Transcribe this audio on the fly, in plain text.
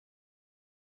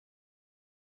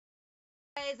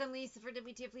guys, I'm Lisa for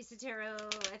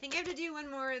wtfLisaTarot. I think I have to do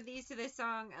one more of these to this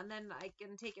song, and then I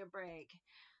can take a break.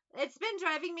 It's been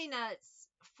driving me nuts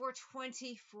for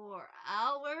 24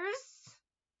 hours.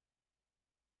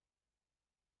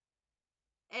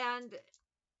 And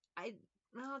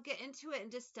I'll get into it in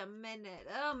just a minute.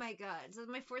 Oh my god. This is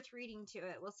my fourth reading to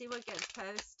it. We'll see what gets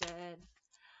posted.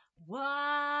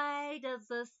 Why does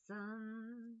the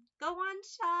sun go on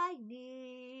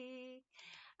shining?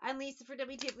 I'm Lisa for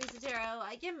wtfLisaTarot.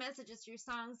 I get messages through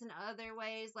songs and other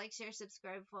ways like share,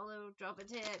 subscribe, follow, drop a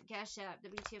tip, CashApp,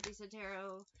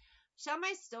 wtfLisaTarot. Shop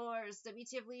my stores,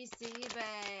 wtfLisa,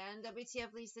 eBay, and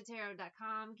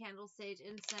wtfLisaTarot.com, candle, sage,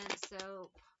 incense,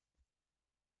 soap.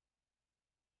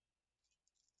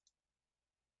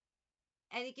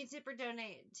 And you can tip or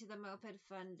donate to the Moped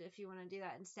Fund if you want to do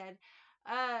that instead.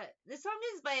 This song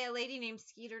is by a lady named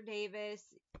Skeeter Davis.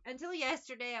 Until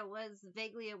yesterday, I was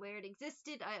vaguely aware it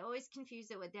existed. I always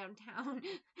confused it with Downtown.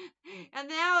 And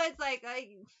now it's like,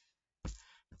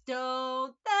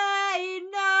 don't they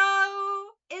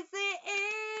know it's the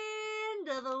end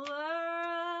of the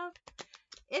world?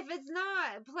 If it's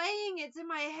not playing, it's in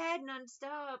my head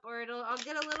nonstop, or I'll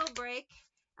get a little break.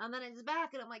 And then it's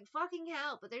back, and I'm like, fucking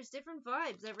hell. But there's different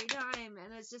vibes every time,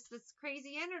 and it's just this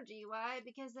crazy energy. Why?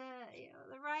 Because, the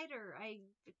writer,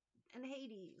 and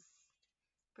Hades.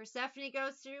 Persephone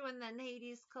goes through, and then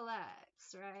Hades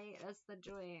collects, right? That's the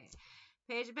joy.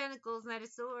 Page of Pentacles, Knight of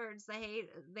Swords, the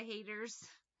haters.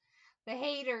 The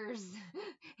haters.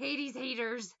 Hades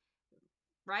haters.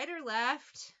 Writer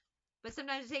left. But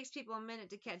sometimes it takes people a minute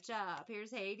to catch up.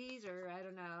 Here's Hades, or I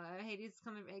don't know. Hades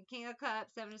coming. King of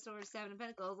Cups, Seven of Swords, Seven of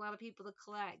Pentacles. A lot of people to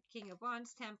collect. King of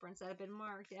Wands, Temperance that have been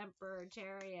marked. Emperor,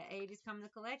 Chariot. Hades coming to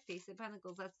collect. Ace of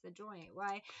Pentacles. That's the joint.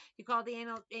 Why? You call the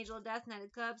Angel of Death, Knight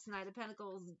of Cups, Knight of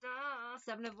Pentacles. Duh.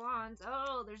 Seven of Wands.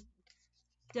 Oh, there's.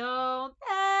 Don't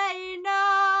they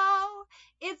know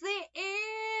it's the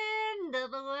end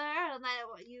of the world?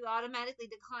 You automatically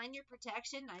decline your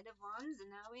protection, Knight of Wands, and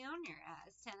now we own your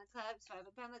ass. Ten of Cups, Five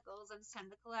of Pentacles, and it's time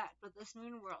to collect. With this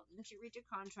moon world, didn't you read your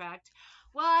contract?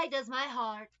 Why does my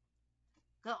heart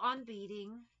go on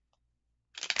beating?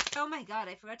 Oh my god,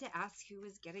 I forgot to ask who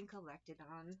was getting collected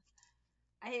on.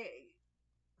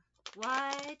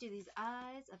 Why do these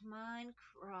eyes of mine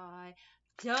cry?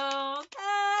 Don't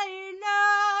they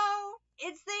know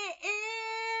it's the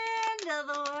end of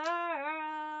the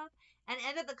world? And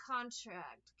end of the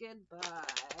contract.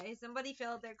 Goodbye. Somebody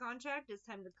failed their contract. It's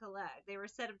time to collect. They were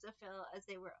set up to fail as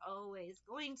they were always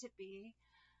going to be.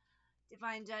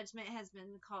 Divine judgment has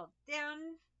been called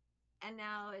down. And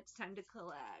now it's time to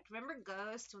collect. Remember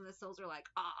Ghost when the souls were like,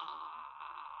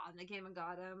 ah, and they came and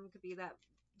got him? Could be that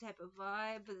type of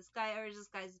vibe. But this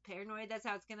guy's paranoid. That's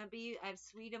how it's gonna be. I have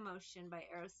Sweet Emotion by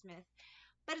Aerosmith,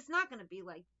 but it's not gonna be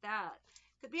like that.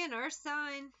 Could be an earth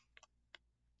sign.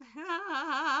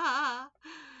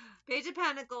 Page of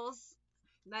Pentacles,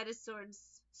 Knight of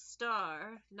Swords,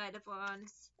 Star, Knight of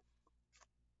Wands,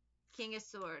 King of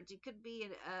Swords. You could be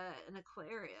an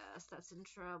Aquarius that's in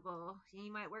trouble.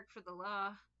 You might work for the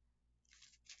law,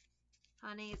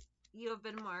 honey. You have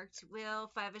been marked. Wheel,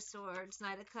 Five of Swords,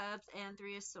 Knight of Cups, and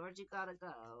Three of Swords. You gotta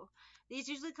go. These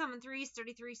usually come in 3s,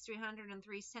 33s, 300, and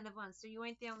 3s, 10 of Wands. So you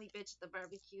ain't the only bitch at the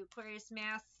barbecue. Aquarius,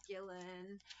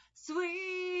 masculine.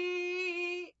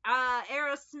 Sweet!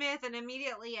 Aerosmith, and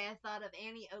immediately I thought of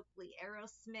Annie Oakley.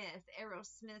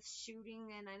 Aerosmith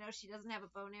shooting, and I know she doesn't have a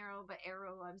bow and arrow, but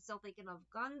arrow, I'm still thinking of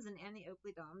guns, and Annie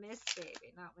Oakley don't miss,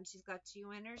 baby. Not when she's got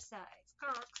two in her sights.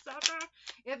 Cocksucker!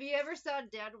 If you ever saw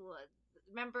Deadwood,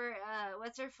 remember,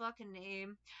 what's her fucking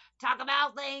name? Talk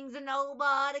about things and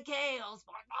nobody cares.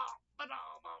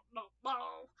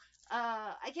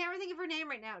 I can't really think of her name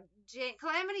right now.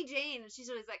 Calamity Jane. She's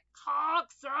always like,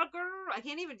 cocksucker. I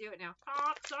can't even do it now.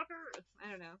 Cocksucker. I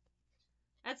don't know.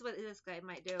 That's what this guy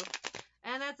might do.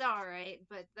 And that's alright,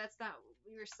 but that's not,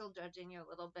 we were still judging you a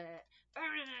little bit.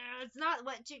 It's not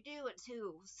what you do, it's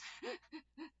who's.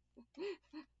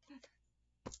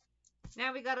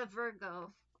 Now we got a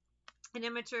Virgo. An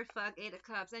immature fuck, 8 of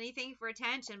Cups. Anything for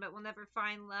attention, but will never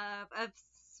find love. A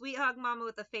sweet hog mama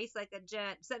with a face like a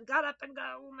jet. Said, got up and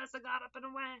go. Must have got up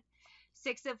and went.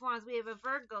 6 of Wands. We have a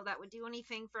Virgo that would do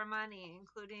anything for money,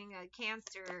 including a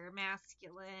Cancer,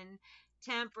 masculine,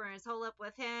 Temperance. Hold up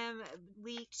with him.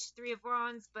 Leech, 3 of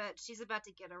Wands, but she's about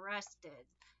to get arrested.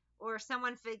 Or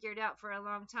someone figured out for a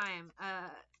long time.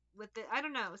 With the, I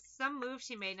don't know, some move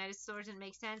she made, Knight of Swords, didn't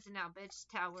make sense, and now bitch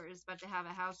Tower is about to have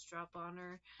a house drop on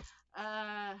her.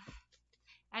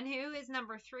 And who is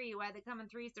number 3? Why they come in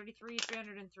 3s, 33s,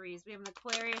 303s. We have an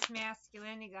Aquarius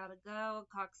masculine. You gotta go.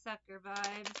 Cocksucker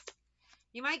vibes.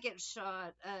 You might get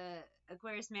shot.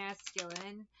 Aquarius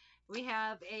masculine. We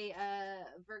have a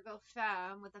Virgo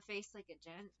femme with a face like a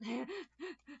gent.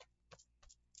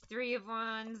 Three of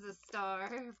Wands, a star,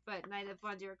 but Knight of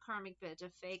Wands, you're a karmic bitch, a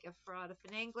fake, a fraud,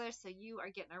 an English, so you are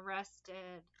getting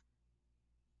arrested.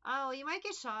 Oh, you might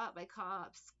get shot by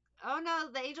cops. Oh no,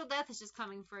 the angel death is just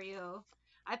coming for you.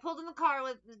 I pulled in town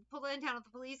with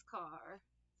the police car.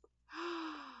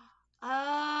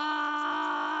 Ah!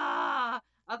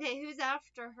 Okay, who's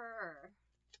after her?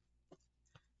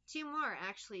 Two more,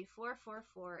 actually.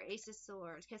 444, Ace of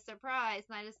Swords. Cause surprise,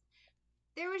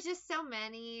 there was just so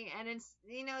many, and it's,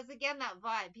 it's again that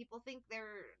vibe. People think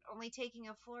they're only taking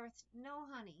a fourth. No,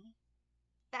 honey.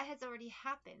 That has already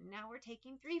happened. Now we're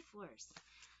taking 3/4.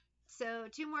 So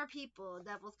two more people.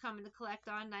 Devil's coming to collect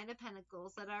on. Nine of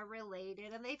Pentacles that are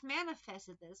related, and they've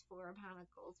manifested this. Four of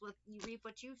Pentacles. With you reap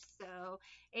what you sow.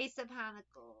 Ace of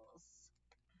Pentacles.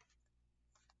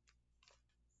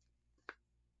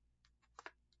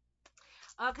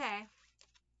 Okay.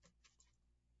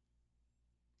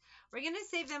 We're gonna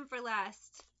save them for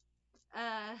last.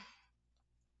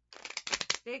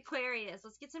 The Aquarius.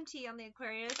 Let's get some tea on the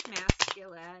Aquarius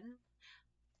masculine.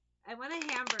 I want a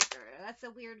hamburger. That's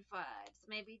a weird vibe. So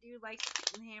maybe do like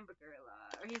hamburger a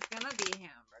lot. Or he's gonna be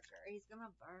hamburger. He's gonna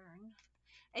burn.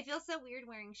 I feel so weird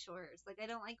wearing shorts. Like, I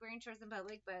don't like wearing shorts in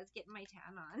public, but it's getting my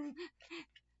tan on.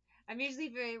 I'm usually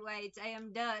very white. I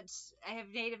am Dutch. I have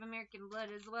Native American blood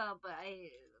as well, but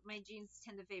my genes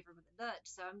tend to favor the Dutch.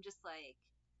 So I'm just like,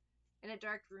 in a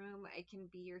dark room, I can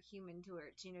be your human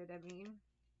torch. You know what I mean?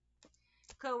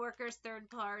 Co-workers, third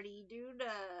party, dude,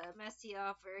 messy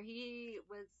offer. He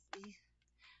was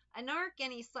a narc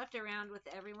and he slept around with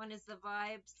everyone is the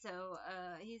vibe. So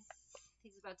he's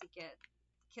about to get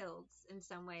killed in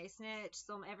some way. Snitch,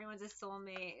 everyone's a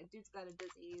soulmate. Dude's got a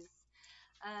disease.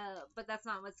 But that's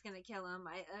not what's gonna kill him.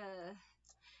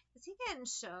 Is he getting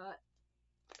shot?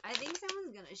 I think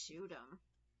someone's gonna shoot him.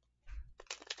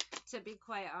 To be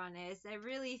quite honest, I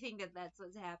really think that that's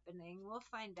what's happening. We'll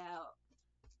find out.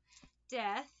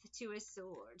 Death, Two of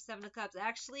Swords, Seven of Cups.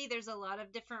 Actually, there's a lot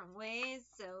of different ways.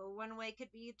 So one way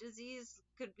could be disease,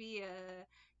 could be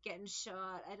getting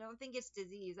shot. I don't think it's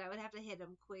disease. I would have to hit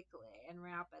him quickly and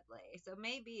rapidly. So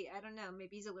maybe, I don't know,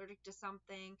 maybe he's allergic to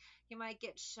something. He might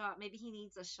get shot. Maybe he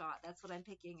needs a shot. That's what I'm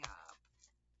picking up.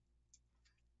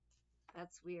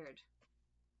 That's weird.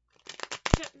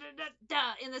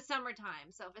 In the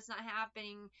summertime. So if it's not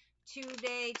happening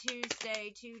Tuesday,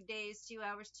 2 days, 2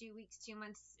 hours, 2 weeks, 2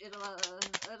 months,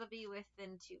 it'll be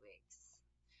within 2 weeks.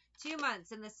 2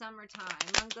 months in the summertime.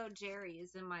 Mungo Jerry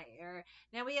is in my ear.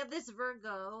 Now we have this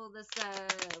Virgo,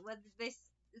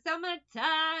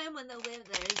 summertime when the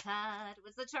weather's hot.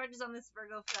 What's the charges on this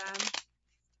Virgo femme?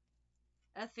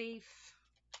 A thief.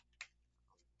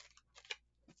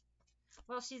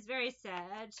 Well, she's very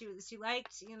sad. She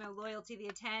liked, loyalty, the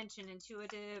attention,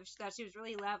 intuitive. She thought she was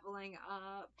really leveling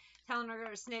up, telling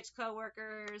her snitch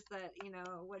coworkers that,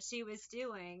 what she was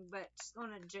doing, but she's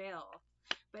going to jail.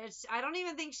 But I don't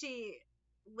even think she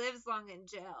lives long in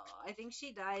jail. I think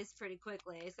she dies pretty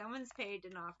quickly. Someone's paid to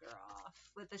knock her off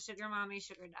with the sugar mommy,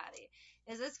 sugar daddy.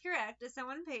 Is this correct? Is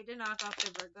someone paid to knock off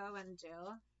the Virgo in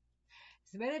jail?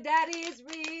 Swear daddy is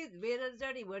real, we're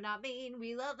dirty, we're not mean,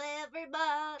 we love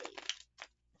everybody.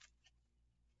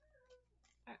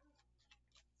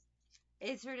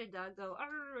 Ace heard a dog go,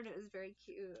 and it was very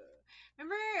cute.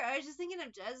 Remember, I was just thinking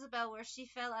of Jezebel where she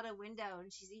fell out a window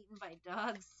and she's eaten by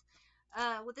dogs.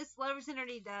 With this lover's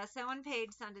energy death, someone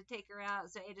paid someone to take her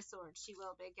out, so 8 of Swords, she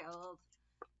will be killed.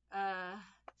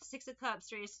 6 of Cups,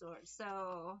 3 of Swords.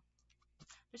 So,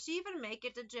 does she even make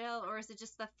it to jail, or is it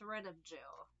just the threat of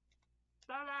jail?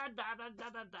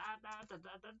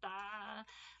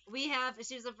 We have,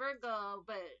 she's a Virgo,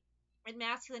 but in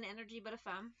masculine energy, but a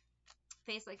femme.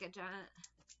 Face like a giant.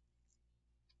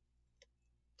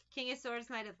 King of Swords,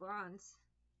 Knight of Wands.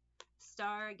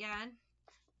 Star again.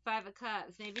 5 of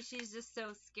Cups. Maybe she's just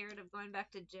so scared of going back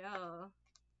to jail.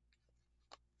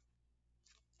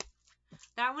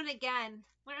 That one again.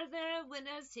 Where are there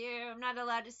winners here? I'm not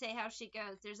allowed to say how she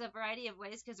goes. There's a variety of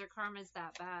ways because her karma's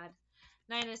that bad.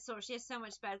 9 of Swords. She has so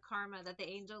much bad karma that the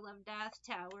Angel of Death,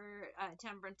 Tower,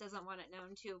 Temperance doesn't want it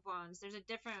known. 2 of Wands. There's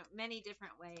many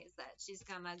different ways that she's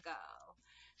gonna go.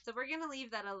 So we're going to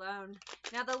leave that alone.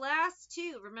 Now the last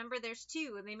two, remember there's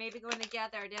 2 and they may be going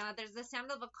together. Now there's the sound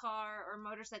of a car or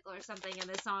motorcycle or something in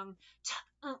the song.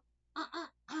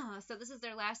 So this is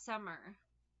their last summer.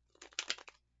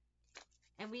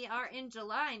 And we are in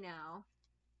July now.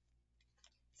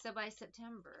 So by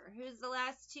September. Who's the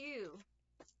last 2?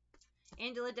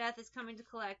 Angel of Death is coming to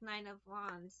collect. 9 of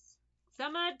Wands.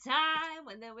 Summertime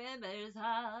when the weather's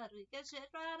hot. We get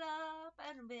shit right up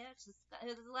and bitch.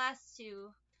 Who's the last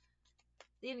 2?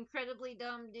 The incredibly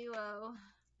dumb duo.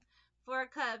 4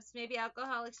 of Cups. Maybe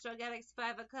alcoholics, drug addicts.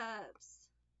 5 of Cups.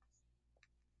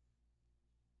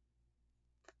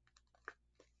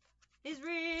 He's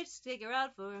rich, take her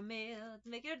out for a meal. To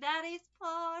make your daddy's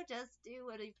poor, just do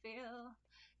what he feel.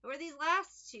 Who are these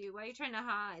last two? Why are you trying to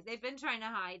hide? They've been trying to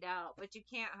hide out, but you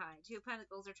can't hide. 2 of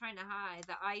Pentacles are trying to hide.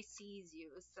 The eye sees you,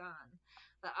 son.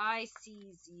 The eye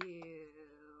sees you.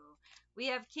 We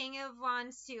have King of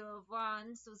Wands, 2 of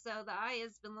Wands. So the eye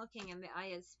has been looking and the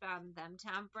eye has found them.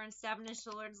 Temperance, 7 of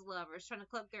Swords, Lovers. Trying to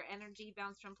cloak their energy,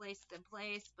 bounce from place to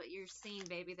place. But you're seen,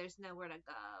 baby. There's nowhere to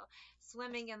go.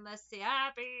 Swimming in the sea.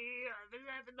 Happy.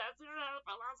 That's your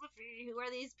philosophy. Who are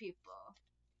these people?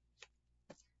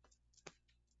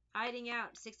 Hiding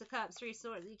out. 6 of Cups, 3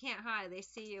 Swords. You can't hide. They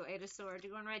see you. 8 of Swords.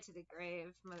 You're going right to the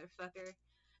grave, motherfucker.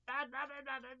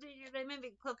 They may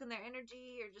be cloaking their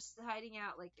energy or just hiding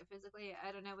out, like physically.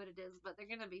 I don't know what it is, but they're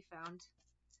gonna be found.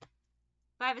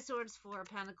 5 of Swords, 4 of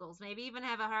Pentacles. Maybe even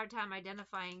have a hard time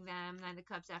identifying them. 9 of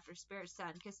Cups after Spirit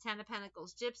Sun. Because 10 of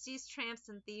Pentacles. Gypsies, Tramps,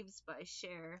 and Thieves by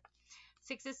Cher.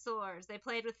 6 of Swords. They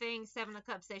played with things. 7 of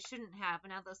Cups they shouldn't have.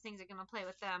 And now those things are going to play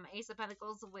with them. Ace of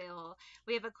Pentacles will.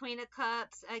 We have a Queen of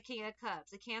Cups, a King of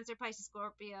Cups, a Cancer, Pisces,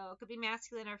 Scorpio. It could be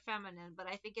masculine or feminine, but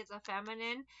I think it's a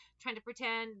feminine trying to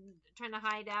pretend, trying to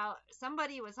hide out.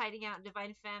 Somebody was hiding out in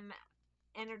Divine Femme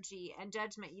energy and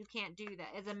judgment. You can't do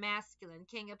that. It's a masculine.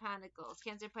 King of Pentacles,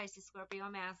 Cancer, Pisces, Scorpio,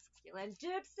 masculine.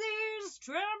 Gypsies,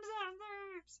 tramps,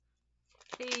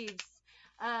 and thieves.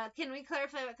 Can we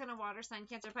clarify what kind of water sign?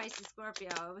 Cancer, Pisces,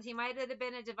 Scorpio. He might have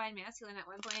been a divine masculine at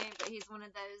one point, but he's one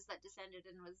of those that descended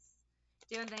and was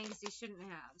doing things he shouldn't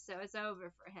have. So it's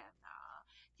over for him.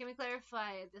 Can we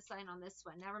clarify the sign on this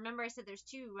one? Now remember I said there's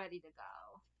 2 ready to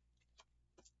go.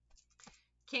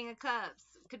 King of Cups.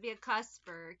 Could be a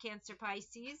Cusper. Cancer,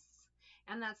 Pisces.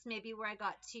 And that's maybe where I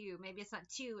got 2. Maybe it's not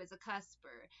 2, it's a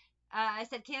Cusper. I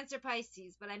said Cancer,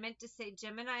 Pisces, but I meant to say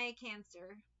Gemini,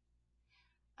 Cancer.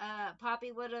 Papa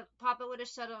would have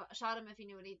shot him if he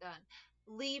knew what he'd done.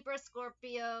 Libra,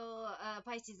 Scorpio,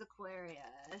 Pisces,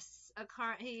 Aquarius.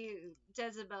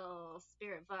 Jezebel,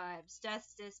 Spirit Vibes,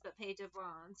 Justice, but Page of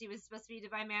Wands. He was supposed to be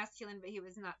divine masculine, but he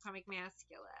was not karmic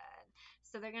masculine.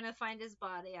 So they're gonna find his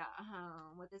body at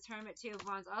home with his Hermit, 2 of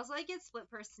Wands. Also, I get split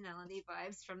personality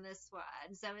vibes from this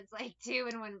one. So it's like 2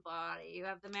 in one body. You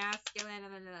have the masculine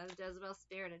and then the Jezebel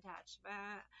spirit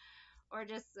attachment, or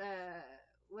just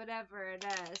whatever it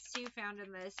is, 2 found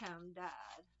in this home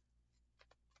dead.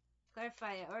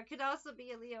 Clarify it. Or it could also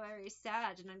be a Leo, Aries,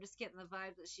 Sag, and I'm just getting the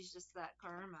vibe that she's just that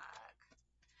karmic.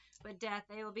 But death,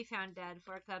 they will be found dead.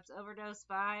 4 of Cups, overdose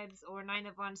vibes, or 9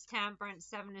 of Wands, Temperance,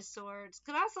 7 of Swords.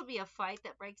 Could also be a fight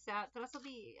that breaks out. Could also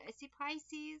be, I see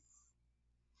Pisces.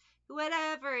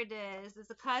 Whatever it is,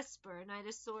 it's a Cusper, Knight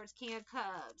of Swords, King of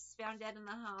Cups, found dead in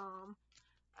the home.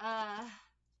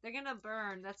 They're gonna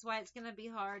burn. That's why it's gonna be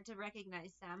hard to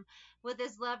recognize them. With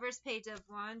this Lovers, Page of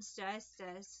Wands,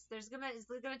 Justice, it's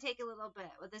gonna take a little bit.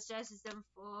 With this Justice in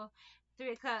full,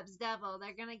 3 of Cups, Devil,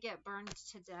 they're gonna get burned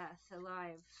to death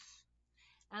alive.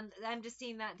 And I'm just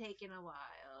seeing that taking a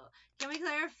while. Can we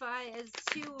clarify as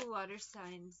 2 water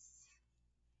signs?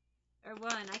 Or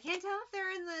 1. I can't tell if they're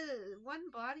in the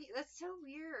one body. That's so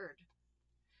weird.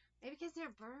 Maybe because they're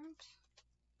burnt?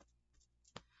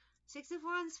 6 of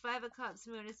Wands, 5 of Cups,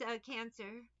 Moon. It's a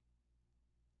Cancer.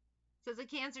 So it's a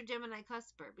Cancer, Gemini,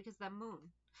 Cusper because of the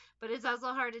Moon. But it's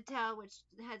also hard to tell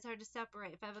it's hard to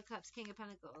separate. 5 of Cups, King of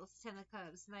Pentacles, 10 of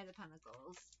Cups, Knight of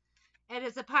Pentacles. It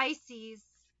is a Pisces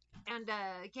and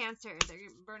a Cancer.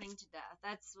 They're burning to death.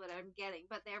 That's what I'm getting.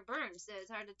 But they're burned, so it's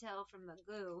hard to tell from the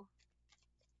goo.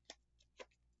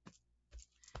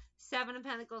 7 of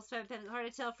Pentacles, 5 of Pentacles. Hard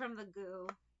to tell from the goo.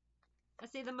 I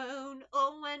see the moon.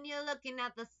 Oh, when you're looking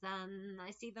at the sun.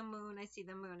 I see the moon. I see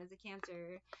the moon. It's a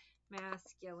Cancer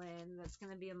masculine. That's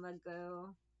going to be in the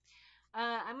go.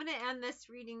 I'm going to end this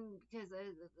reading because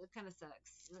it kind of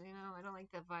sucks. You know, I don't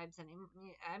like the vibes anymore.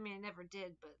 I mean, I never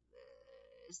did, but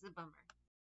it's the bummer.